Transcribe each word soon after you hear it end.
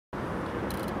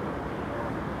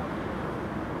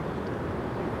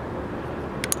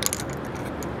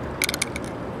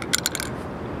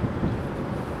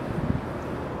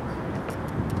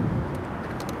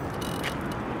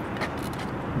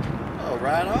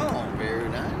Oh, very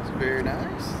nice, very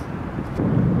nice.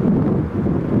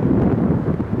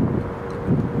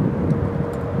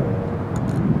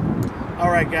 All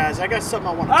right, guys, I got something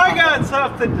I want to I got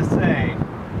something to say.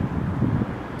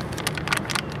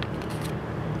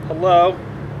 Hello?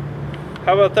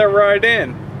 How about that ride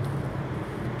in?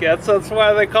 Guess that's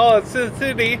why they call it Sin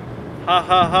City. Ha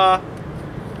ha ha.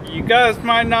 You guys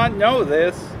might not know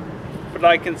this, but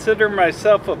I consider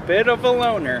myself a bit of a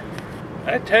loner.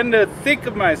 I tend to think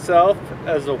of myself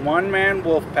as a one-man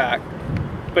wolf pack.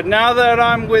 But now that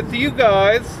I'm with you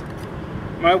guys,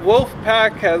 my wolf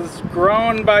pack has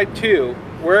grown by 2.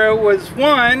 Where it was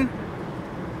 1,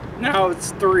 now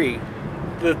it's 3.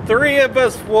 The 3 of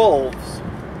us wolves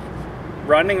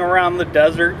running around the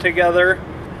desert together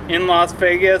in Las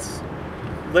Vegas,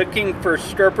 looking for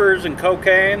strippers and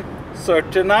cocaine. So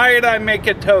tonight I make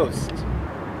a toast.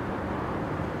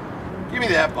 Give me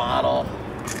that bottle.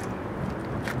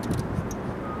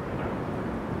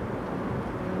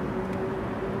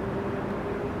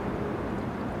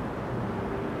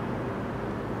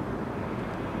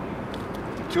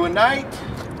 To a night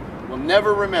we'll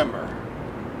never remember.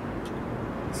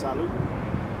 Salud.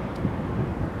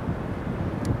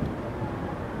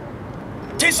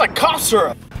 Tastes like cough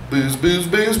syrup. Booze, booze,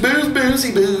 booze, booze,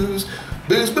 boozy booze.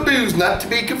 Booze, booze, not to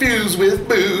be confused with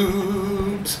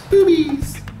boobs.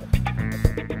 Boobies.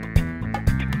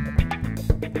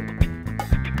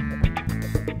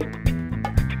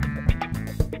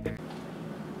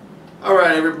 All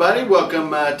right, everybody, welcome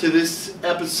to this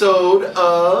episode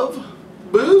of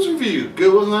Booze Review.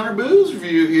 Good Will Hunter Booze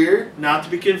Review here. Not to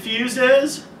be confused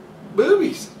as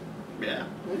Boobies. yeah.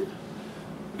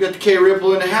 We got the K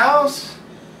Ripple in the house.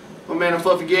 My man, a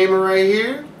Fluffy Gamer right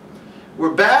here.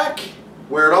 We're back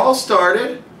where it all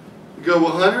started. The Good Will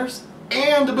Hunters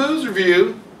and the Booze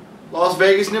Review, Las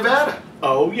Vegas, Nevada.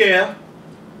 Oh yeah.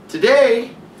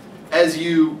 Today, as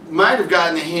you might have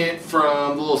gotten a hint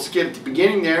from the little skit at the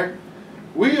beginning there,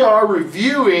 we are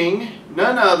reviewing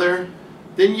none other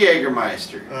than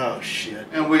Jagermeister, Oh shit.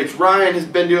 in which Ryan has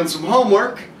been doing some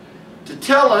homework to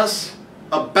tell us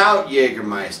about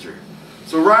Jagermeister.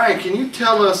 So Ryan, can you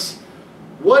tell us,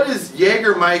 what does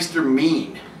Jagermeister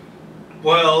mean?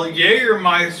 Well,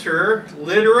 Jagermeister,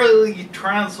 literally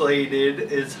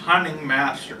translated, is hunting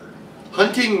master.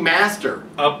 Hunting master.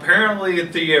 Apparently,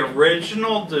 the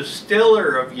original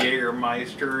distiller of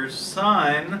Jagermeister's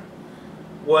son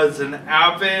was an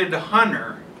avid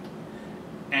hunter.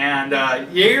 And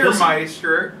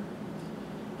Jagermeister,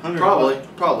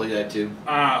 Probably that too.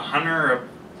 hunter of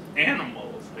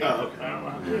animals. Oh, okay. I don't know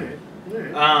how to say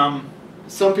it. Alright.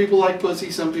 Some people like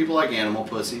pussy, some people like animal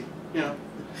pussy. You know,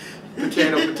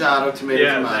 potato, potato, tomato,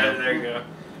 Yeah, tomato. there you go.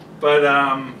 But,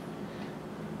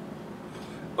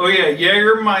 oh yeah,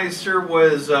 Jagermeister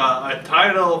was a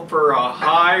title for a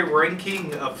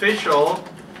high-ranking official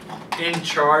in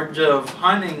charge of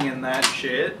hunting and that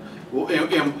shit. Well,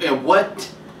 and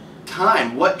what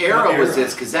time, what era was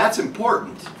this? Because that's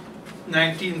important.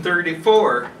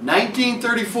 1934.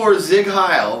 1934, Zig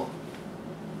Heil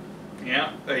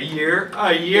Yeah, a year in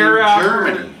after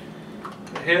Germany.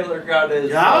 Hitler got his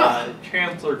Yeah.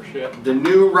 chancellorship. The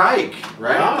new Reich,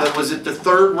 right? Yeah. Was it the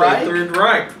Third Reich? The Third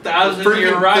Reich, The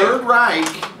 1,000-year freaking Reich. Third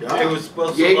Reich. Yeah. It was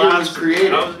supposed to Jaeger was last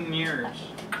created. 1,000 years.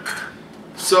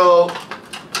 So,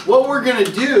 what we're gonna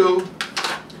do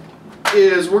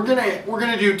is we're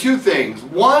gonna do 2 things.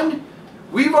 One,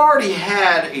 we've already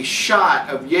had a shot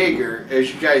of Jaeger,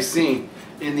 as you guys seen,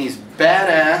 in these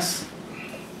badass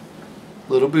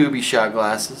little booby shot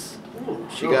glasses. Ooh,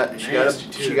 She oh, got nasty,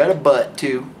 too. she got a butt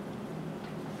too.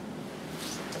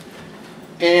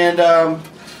 And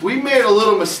we made a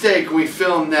little mistake when we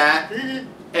filmed that,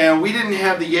 and we didn't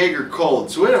have the Jaeger cold,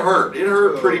 so it hurt. It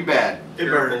hurt pretty bad. It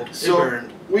burned. So It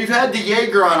burned. we've had the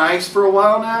Jaeger on ice for a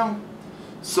while now,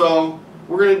 so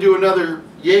we're gonna do another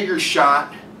Jaeger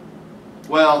shot.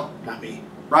 Well, Not me.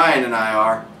 Ryan and I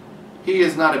are. He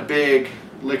is not a big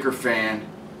liquor fan.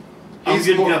 I'm good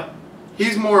to more, go.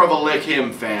 he's more of a lick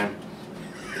him fan.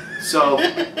 So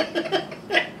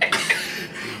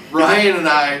Ryan and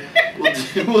I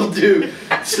will do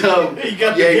some Hey, you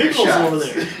got the Jaeger giggles shots. over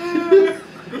there.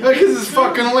 Because it's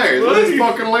fucking hilarious. What is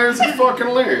fucking hilarious? It's fucking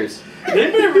hilarious. Did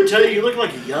anybody ever tell you look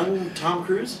like a young Tom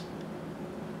Cruise?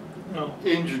 No.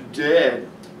 Injured dead.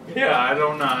 Yeah, I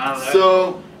don't know how that.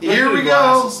 So here Look we at the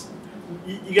go. glasses.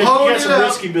 You got Pony some it up.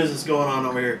 risky business going on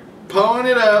over here. Pulling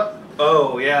it up.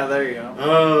 Oh, yeah, there you go.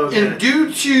 Oh, okay. And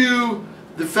due to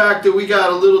the fact that we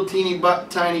got a little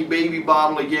tiny baby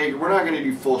bottle of Jaeger, we're not going to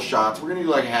do full shots. We're going to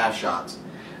do like half shots.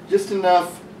 Just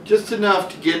enough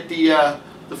to get the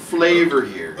the flavor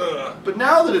here. But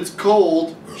now that it's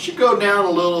cold, it should go down a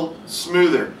little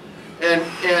smoother. And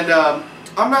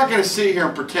I'm not going to sit here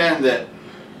and pretend that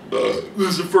this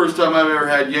is the first time I've ever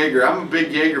had Jaeger. I'm a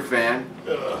big Jaeger fan.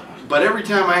 But every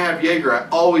time I have Jaeger, I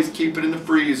always keep it in the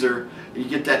freezer. You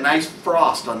get that nice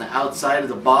frost on the outside of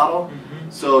the bottle.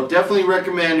 So definitely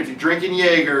recommend, if you're drinking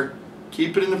Jaeger,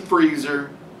 keep it in the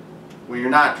freezer when you're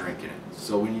not drinking it.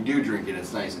 So when you do drink it,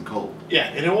 it's nice and cold. Yeah,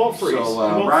 and it won't freeze. So it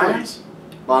won't Ryan, freeze.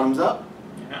 bottoms up.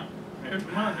 Yeah. Here's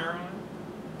mine, Ryan.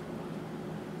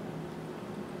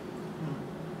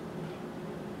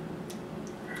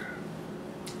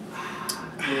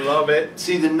 Love it.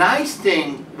 See, the nice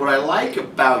thing, what I like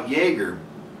about Jaeger,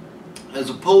 as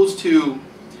opposed to,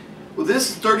 well, this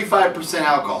is 35%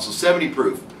 alcohol, so 70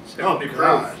 proof. 70 proof.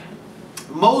 God.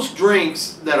 Most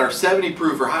drinks that are 70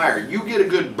 proof or higher, you get a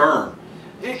good burn,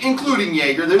 including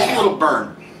Jaeger. There's a little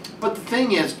burn. But the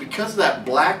thing is, because of that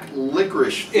black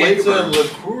licorice flavor, It's a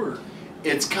liqueur.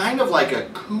 it's kind of like a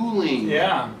cooling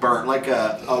Yeah. burn, like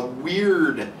a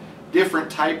weird,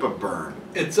 different type of burn.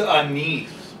 It's anise.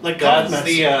 Like That's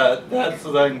cough that's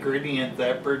the ingredient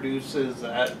that produces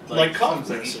that Like cough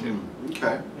sensation.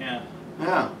 Okay. Yeah.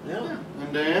 Yeah. Yeah.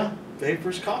 And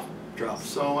Vapor's cough drops.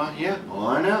 so yeah. Oh,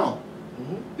 I know.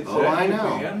 It's Oh, I actually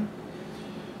know. good.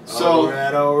 So.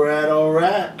 Alright.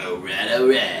 Alright.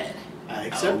 Alright. I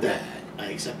accept that. Alright. I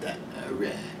accept that.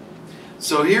 Alright.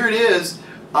 So here it is.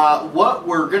 What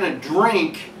we're gonna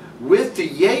drink with the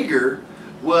Jaeger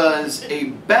was a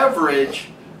beverage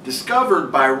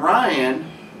discovered by Ryan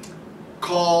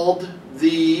called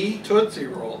the Tootsie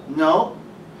Roll. no.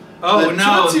 Oh the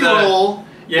no, Tootsie the, Roll.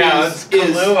 yeah, is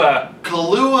it's Kahlua.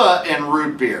 Kahlua and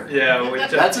root beer. Yeah,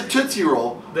 which That's a Tootsie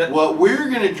Roll. That- What we're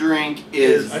gonna drink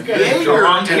is I've got Jaeger a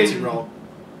drunken- Tootsie Roll.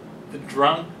 the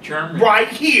drunk German. Right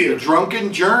the here.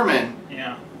 drunken German.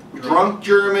 Yeah. Drunk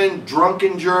German,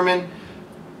 drunken German,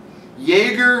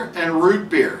 Jaeger and root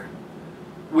beer,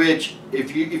 which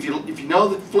if you know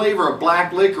the flavor of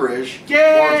black licorice,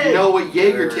 or if you know what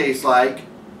Jaeger tastes like,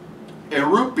 and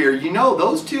root beer, you know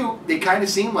those two, they kind of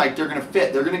seem like they're gonna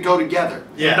fit. They're gonna go together.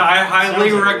 Yeah. And I highly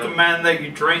Sounds like recommend that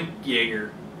you drink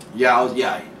Jaeger. Yeah,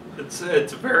 yeah. It's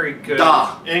very good.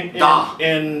 Da, Da.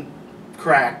 And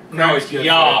crack. No, Crack's it's good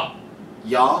yeah,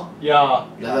 ya. Yeah.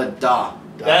 yeah. The da.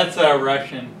 for- That's a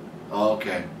Russian. Oh,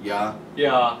 okay, yeah,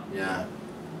 Yeah. yeah,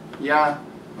 yeah.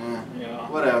 Yeah.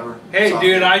 Whatever. Hey, It's all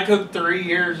dude, good. I took 3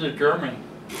 years of German.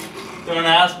 Don't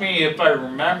ask me if I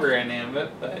remember any of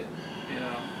it, but, you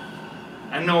know.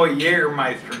 I know what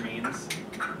Jagermeister means.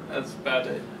 That's about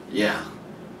it. Yeah.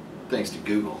 Thanks to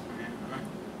Google.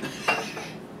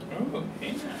 Oh,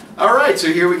 yeah. All right,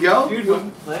 so here we go. Dude,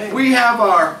 don't play. We have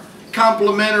our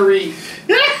complimentary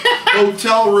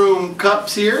hotel room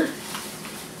cups here.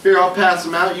 Here, I'll pass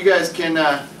them out. You guys can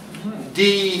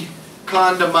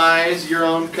de-condomize your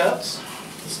own cups.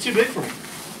 It's too big for me.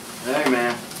 Hey,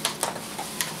 man.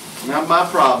 Not my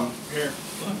problem. Here,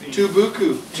 let me- Too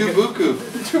buku.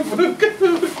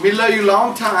 Me love you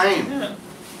long time. Yeah.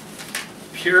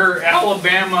 Pure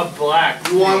Alabama black.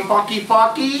 You want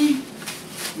fucky?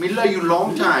 Me love you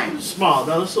long time. Small.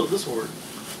 No, this will work.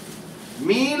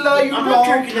 Me love you I'm long not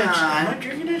drinking that shit. I'm time. not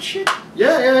drinking that shit.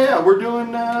 Yeah. We're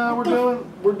doing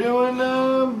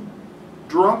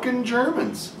drunken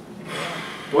Germans.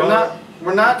 We're not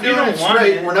if you doing it don't want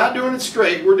straight. it- We're not doing it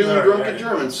straight. We're doing All drunken right.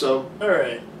 Germans. So, All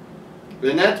right.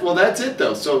 and that's it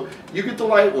though. So you get the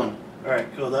light one. All right.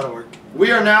 Cool. That'll work.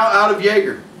 We are now out of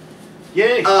Jaeger.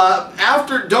 Yay.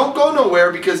 Don't go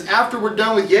nowhere, because after we're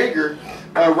done with Jaeger,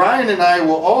 Ryan and I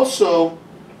will also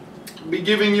be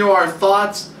giving you our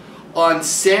thoughts on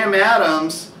Sam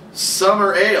Adams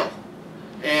Summer Ale.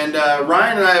 And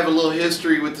Ryan and I have a little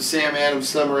history with the Sam Adams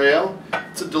Summer Ale.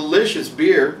 It's a delicious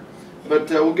beer, but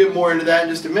we'll get more into that in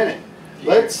just a minute.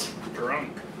 Let's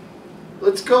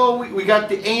go. We got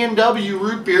the A&W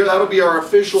root beer. That'll be our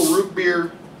official root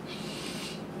beer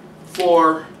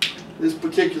for this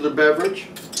particular beverage.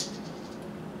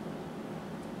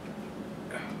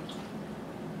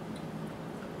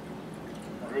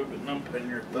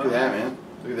 Look at that, man.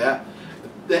 Look at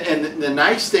that. And the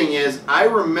nice thing is, I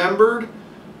remembered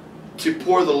to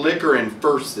pour the liquor in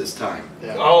first this time.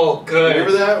 Yeah. Oh, good.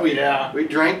 Remember that? Yeah. We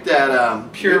drank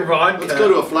that Pure vodka. Let's go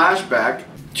to a flashback.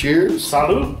 Cheers.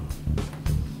 Salud.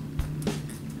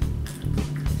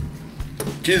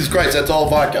 Jesus Christ, that's all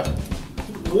vodka.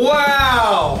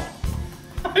 Wow!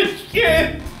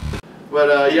 Shit!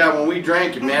 But yeah, when we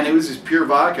drank it, man, it was just pure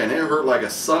vodka, and it hurt like a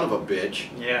son of a bitch.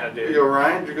 Yeah, dude. You all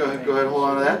right? Go ahead, hold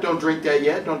on to that. Don't drink that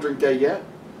yet. Don't drink that yet.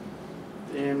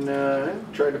 And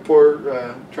try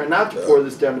not to pour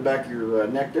this down the back of your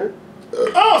neck there.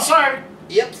 Oh, sorry.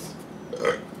 Yep.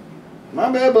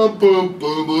 My bad.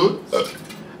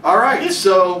 All right,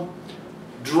 so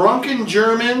drunken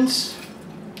Germans.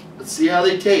 Let's see how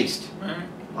they taste.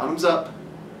 Alright. Bottoms up.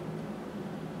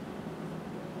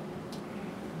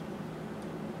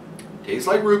 Tastes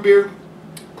like root beer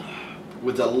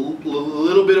with a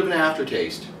little bit of an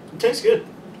aftertaste. It tastes good.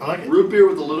 I like it. Root beer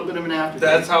with a little bit of an aftertaste.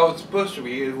 That's how it's supposed to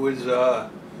be. It was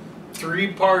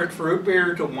 3 parts root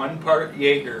beer to 1 part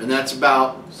Jaeger. And that's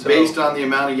about, based on the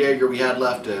amount of Jaeger we had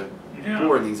left to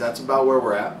pour in these, that's about where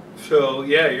we're at. So,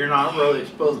 yeah, you're not really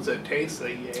supposed to taste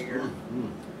the Jaeger.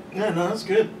 Yeah, no, that's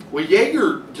good. Well,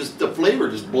 Jaeger, just the flavor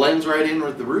just blends right in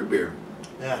with the root beer.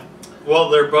 Yeah. Well,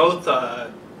 they're both,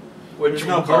 There's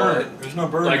no burn. There's no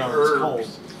burn like on herbs.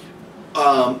 it's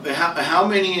cold. How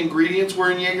many ingredients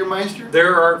were in Jagermeister?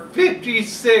 There are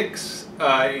 56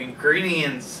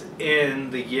 ingredients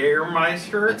in the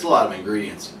Jagermeister. That's a lot of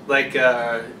ingredients. Like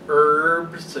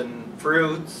herbs and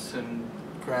fruits and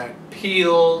Crack.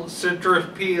 peel, citrus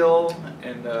peel,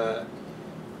 and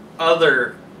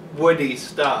other woody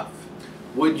stuff.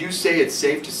 Would you say it's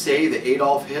safe to say that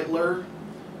Adolf Hitler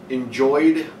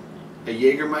enjoyed a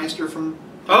Jagermeister from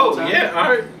Oh time?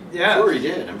 yeah, yeah. I'm sure he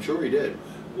did. I'm sure he did.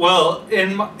 Well,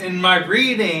 in my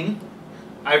reading,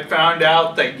 I found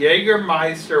out that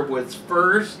Jagermeister was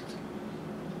first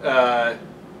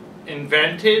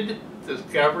invented,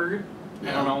 discovered.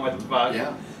 I don't know what the fuck.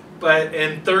 Yeah. But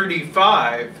in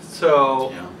 35,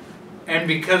 so, Yeah. and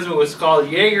because it was called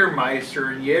Jagermeister,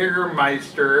 and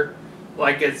Jagermeister,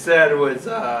 like it said, was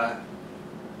the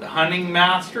hunting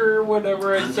master or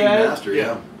whatever it Hunting said. master,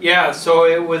 yeah. Yeah, so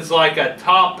it was like a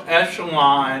top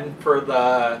echelon for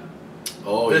the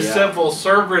civil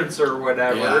servants or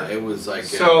whatever. Yeah, it was like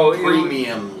So a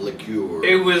premium liqueur.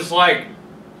 It was like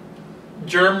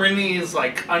Germany's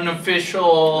like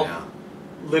unofficial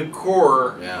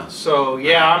liqueur. Yeah. So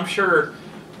yeah, I'm sure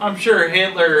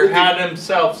Hitler had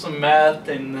himself some meth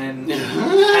and then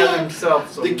had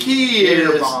himself some. The key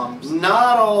Jaeger is bombs.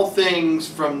 not all things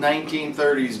from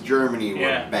 1930s Germany were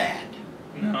bad.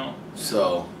 No.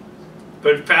 So.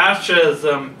 But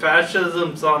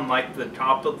fascism's on like the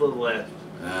top of the list.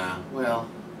 Well,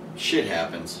 shit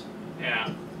happens.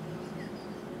 Yeah.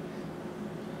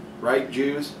 Right,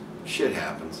 Jews? Shit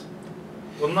happens.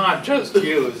 Well, not just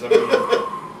Jews. I mean,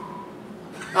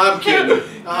 I'm kidding.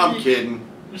 I'm kidding.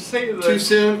 just say that. Too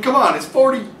soon? Come on, it's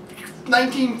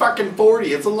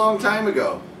 1940. It's a long time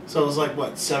ago. So it was like,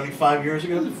 what, 75 years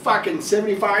It ago? was fucking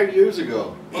 75 years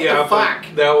ago. What Yeah, the fuck?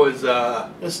 but that was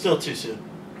It's still too soon.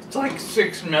 it's like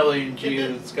 6 million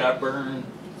Jews got burned.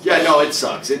 Yeah, no, it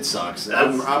sucks. It sucks.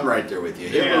 That's- I'm right there with you.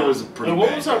 Hitler Yeah. was a pretty And what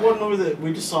bad was that guy. one movie that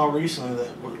we just saw recently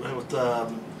that with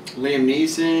Liam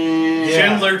Neeson. Yeah.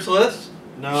 Schindler's List?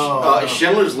 no.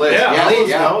 Schindler's List. Yeah,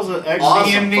 that was an excellent.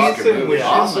 Awesome Liam fucking Neeson movie. with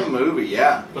Awesome Schindler. movie,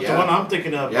 yeah. But yeah. the one I'm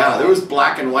thinking of. Yeah, there was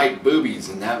black and white boobies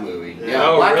in that movie. Yeah,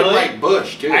 Oh, black really? and white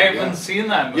bush too. I haven't yeah. seen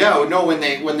that movie. Yeah, no, when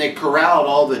they corralled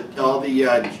all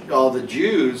the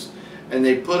Jews, and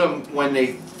they put them when they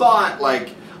thought like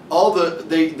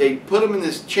they put them in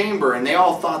this chamber, and they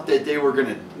all thought that they were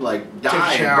gonna like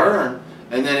die and shower. burn,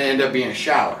 and then it ended up being a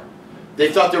shower.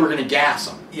 They thought they were gonna gas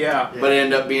them, Yeah. but it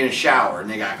ended up being a shower, and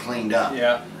they got cleaned up.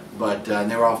 Yeah. But and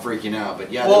they were all freaking out.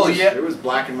 But yeah, Well, there was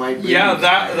black and white. Yeah, boobies,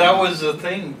 that man. was the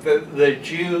thing. The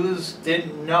Jews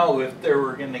didn't know if they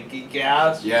were going to get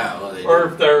gas Yeah, well, they or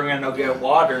did. if they were going to get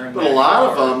water. In But a their lot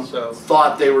of shower, them so.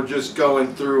 thought they were just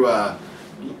going through,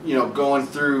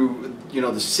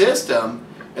 the system,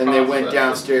 and they went Process.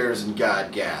 downstairs and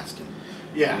got gassed, and,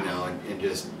 Yeah. and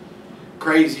just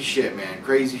crazy shit, man,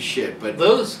 crazy shit. But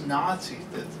Those Nazis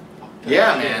did some fucked up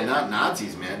yeah, shit. man, not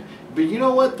Nazis, man. But you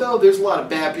know what though? There's a lot of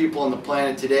bad people on the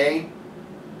planet today.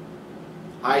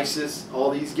 ISIS,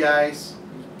 all these guys,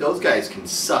 those guys can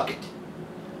suck it.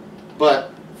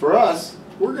 But for us,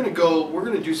 we're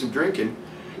gonna do some drinking.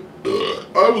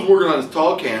 I was working on this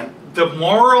tall can. The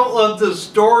moral of the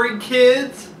story,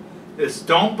 kids, is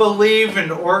don't believe in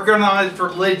organized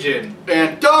religion.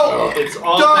 And don't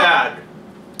bad.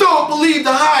 Don't believe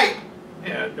the hype.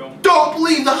 Yeah, Don't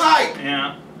believe the hype.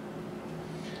 Yeah.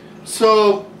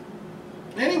 So,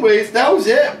 anyways, that was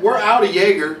it. We're out of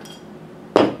Jaeger.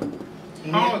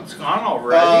 Oh, it's gone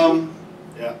already.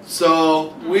 Yeah.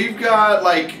 So we've got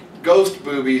like ghost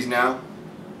boobies now,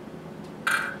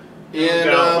 We've and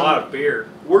got a lot of beer.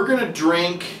 we're gonna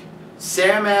drink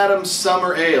Sam Adams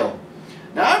Summer Ale.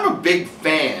 Now I'm a big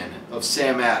fan of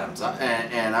Sam Adams,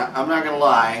 and I'm not gonna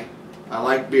lie, I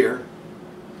like beer.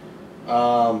 I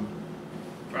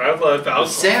love alcohol.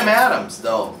 Sam Adams,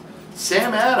 though,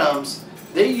 Sam Adams,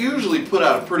 they usually put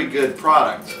out a pretty good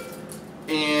product.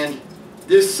 And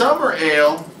this summer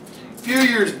ale, a few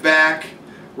years back,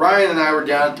 Ryan and I were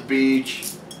down at the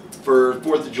beach for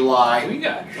 4th of July. We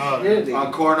got shitty.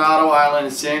 On Coronado Island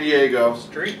in San Diego.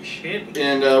 Straight shitty.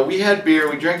 And we had beer.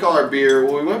 We drank all our beer.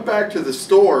 Well, we went back to the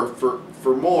store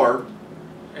for more.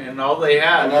 And all they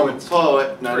had And I'm a was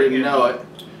poet, and I didn't know it.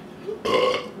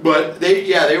 But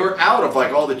they were out of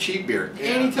like all the cheap beer,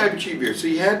 any type of cheap beer. So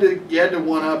you had to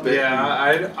one up it.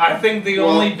 Yeah, I think the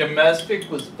only domestic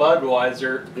was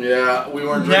Budweiser. Yeah, we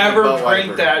weren't drinking Never butt drink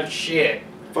wiper. that shit.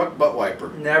 Fuck butt wiper.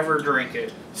 Never drink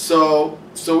it. So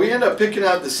we ended up picking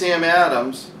out the Sam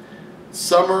Adams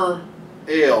Summer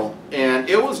Ale, and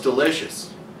it was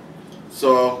delicious.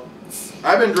 So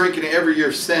I've been drinking it every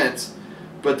year since,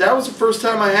 but that was the first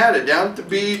time I had it down at the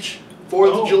beach.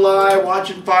 4th of July,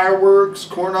 watching fireworks,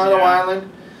 Coronado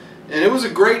Island, and it was a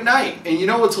great night. And you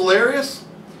know what's hilarious?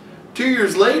 2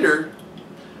 years later,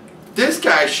 this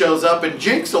guy shows up and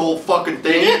jinxed the whole fucking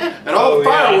thing, and all the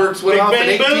fireworks went off in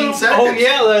 18 seconds. Oh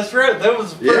yeah, that's right. That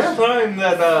was the first time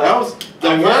that. That was the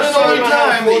one and only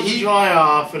time that he July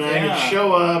off, and I Yeah. could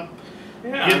show up,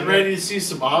 Yeah, get ready to see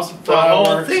some awesome the whole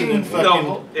fireworks, thing. and then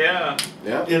fucking, Yeah.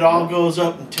 it all goes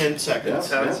up in 10 seconds.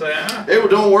 That's Hey, well,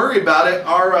 don't worry about it.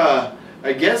 Our,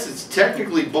 I guess it's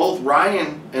technically both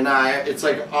Ryan and I. It's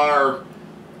like our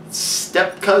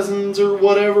step cousins or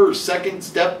whatever, or second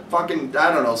step fucking,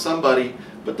 I don't know, somebody.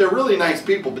 But they're really nice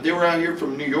people. But they were out here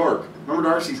from New York. Remember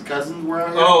Darcy's cousins were out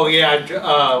here? Oh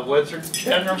yeah, what's her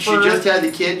Jennifer? She just had the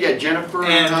kid. Yeah, Jennifer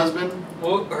and her husband.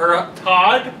 Well, her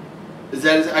Todd. Is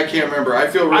that his, I can't remember. I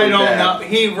feel really I don't bad. know.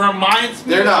 He reminds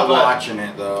me. They're not of watching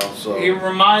it though. So He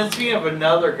reminds me of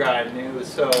another guy I knew.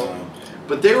 So.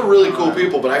 But they were really cool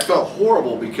people. But I felt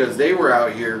horrible because they were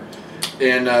out here,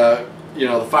 and you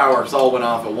know, the fireworks all went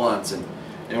off at once,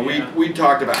 and we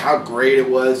talked about how great it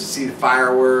was to see the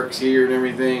fireworks here and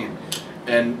everything,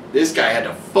 and this guy had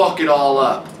to fuck it all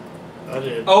up. I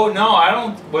did. Oh no, I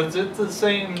don't. Was it the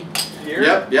same year?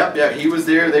 Yep. He was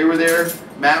there. They were there.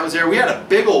 Matt was there. We had a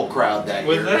big old crowd that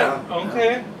year. Was that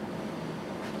okay?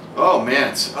 Oh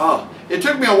man, it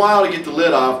took me a while to get the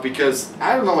lid off because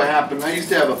I don't know what happened. I used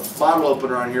to have a bottle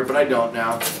opener on here, but I don't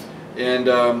now.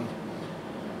 And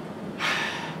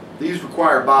these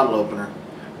require a bottle opener.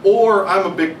 Or I'm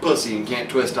a big pussy and can't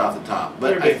twist off the top.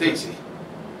 But You're a I big think. pussy.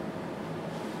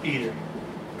 Eater.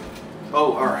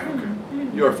 Oh, all right,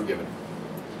 okay. You are forgiven.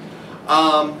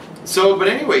 But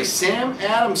anyway, Sam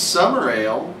Adams Summer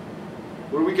Ale.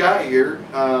 What do we got here?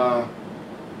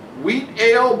 Wheat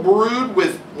ale brewed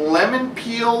with lemon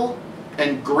peel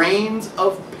and grains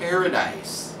of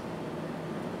paradise.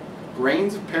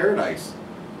 Grains of paradise.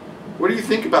 What do you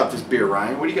think about this beer,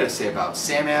 Ryan? What do you got to say about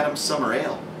Sam Adams Summer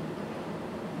Ale?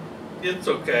 It's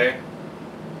okay.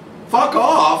 Fuck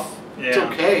off. Yeah. It's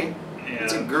okay. Yeah.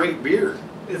 It's a great beer.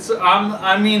 It's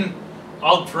I mean,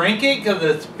 I'll drink it because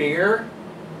it's beer,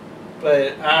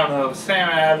 but I don't know. Sam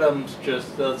Adams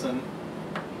just doesn't.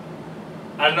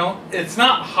 It's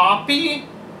not hoppy.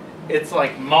 It's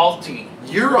like malty.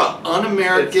 You're a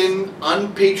un-American,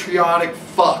 unpatriotic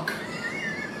fuck.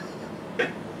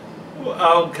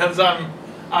 Oh, because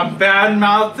I'm bad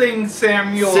mouthing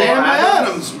Samuel Sam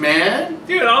Adams, man.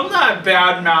 Dude, I'm not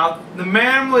bad mouth. The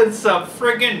man was a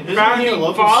friggin' Isn't he a founding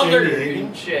local father San Diego?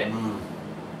 and shit.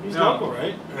 He's No. local,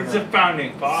 right? Or He's no? a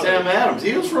founding father. Sam Adams.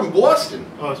 He was from Boston.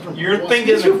 Oh, it's from You're Boston.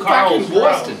 thinking He's from of Carl fucking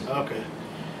Boston. Okay.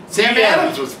 Sam Yeah.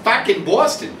 Adams was fucking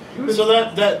Boston. So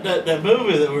that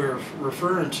movie that we were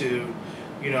referring to,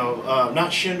 you know,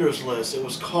 not Schindler's List. It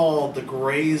was called The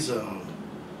Gray Zone.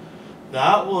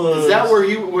 That was. Is that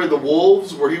where the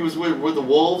wolves, where he was with the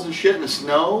wolves and shit in the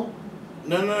snow?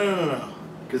 No.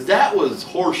 Because that was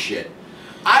horseshit.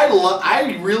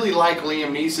 I really like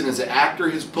Liam Neeson as an actor.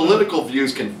 His political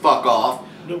views can fuck off.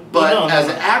 But as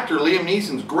an actor, Liam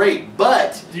Neeson's great.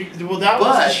 But Well, that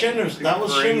was the Schindler's. That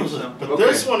was Schindler's List. But Okay.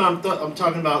 this one I'm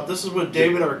talking about. This is with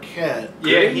David Arquette.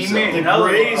 Yeah, he made The another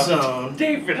Gray one. Zone.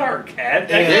 David Arquette.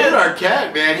 David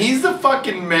Arquette, man, he's the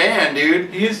fucking man, dude.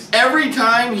 Every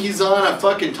time he's on a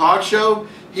fucking talk show,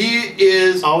 he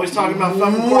is Always talking about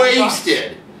fucking pork chops.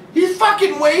 wasted. He's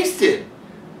fucking wasted.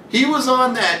 He was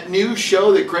on that new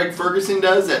show that Craig Ferguson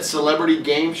does, that celebrity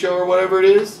game show or whatever it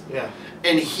is. Yeah.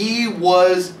 And he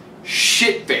was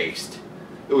shit-faced.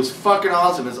 It was fucking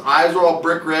awesome. His eyes were all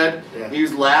brick red. Yeah. He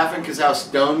was laughing because how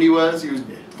stoned he was. He was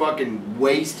fucking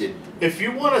wasted. If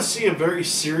you want to see a very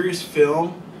serious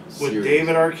film with Serious.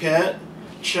 David Arquette,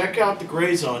 check out The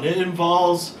Gray Zone. It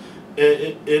involves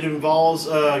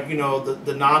you know,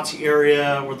 the Nazi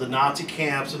area, where the Nazi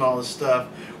camps and all this stuff,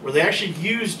 where they actually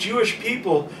use Jewish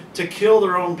people to kill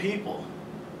their own people.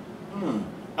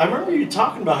 I remember you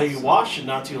talking about how you watched it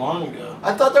not too long ago.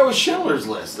 I thought that was Schindler's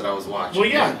List that I was watching. Well,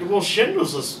 yeah. Well,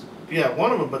 Schindler's List Yeah,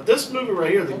 one of them. But this movie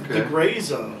right here, the Gray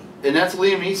Zone. And that's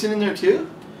Liam Neeson in there too?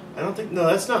 I don't think. No,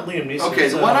 that's not Liam Neeson. Okay,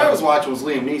 the one I was watching was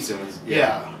Liam Neeson.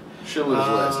 Yeah. Schindler's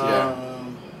List.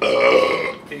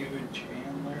 Yeah. David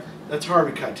Chandler. That's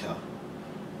Harvey Keitel.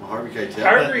 Harvey Keitel.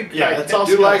 Harvey Keitel. Yeah, it's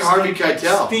also do like Harvey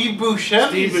Keitel. Steve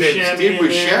Buscemi. Steve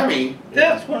Buscemi.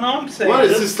 That's what I'm saying. What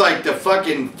is this, like the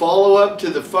fucking follow up to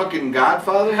the fucking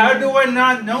Godfather? How do I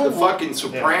not know? The fucking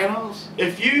Sopranos. Yeah.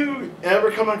 If you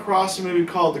ever come across a movie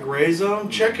called The Gray Zone,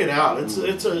 check it out. It's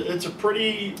a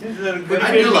pretty.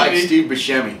 I do like Steve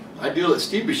Buscemi.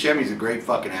 Steve Buscemi's a great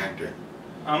fucking actor.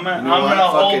 I'm gonna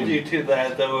hold you to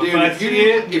that though. Dude, if I see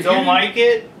it, if you don't like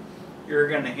it, you're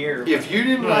gonna hear. If you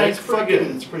didn't like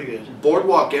fucking, it's pretty good.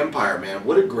 Boardwalk Empire, man,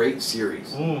 what a great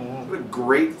series! What a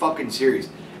great fucking series,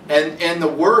 and the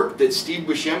work that Steve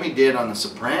Buscemi did on The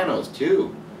Sopranos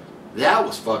too, that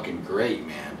was fucking great,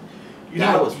 man. You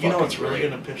know what's really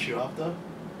gonna piss you off though?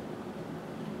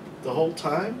 The whole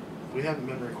time we haven't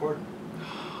been recording.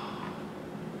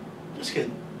 Just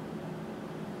kidding.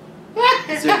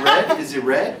 Is it red? Is it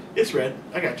red? It's red.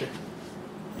 I got you.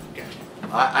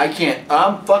 I can't.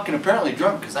 I'm fucking apparently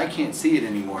drunk because I can't see it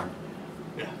anymore.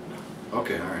 Yeah.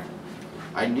 Okay, all right.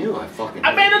 I knew I fucking.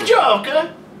 I made a joke, huh?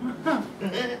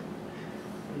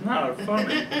 Not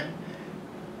funny.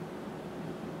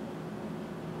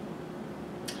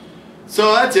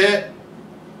 So that's it.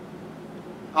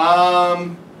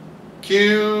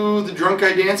 Cue the drunk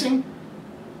guy dancing.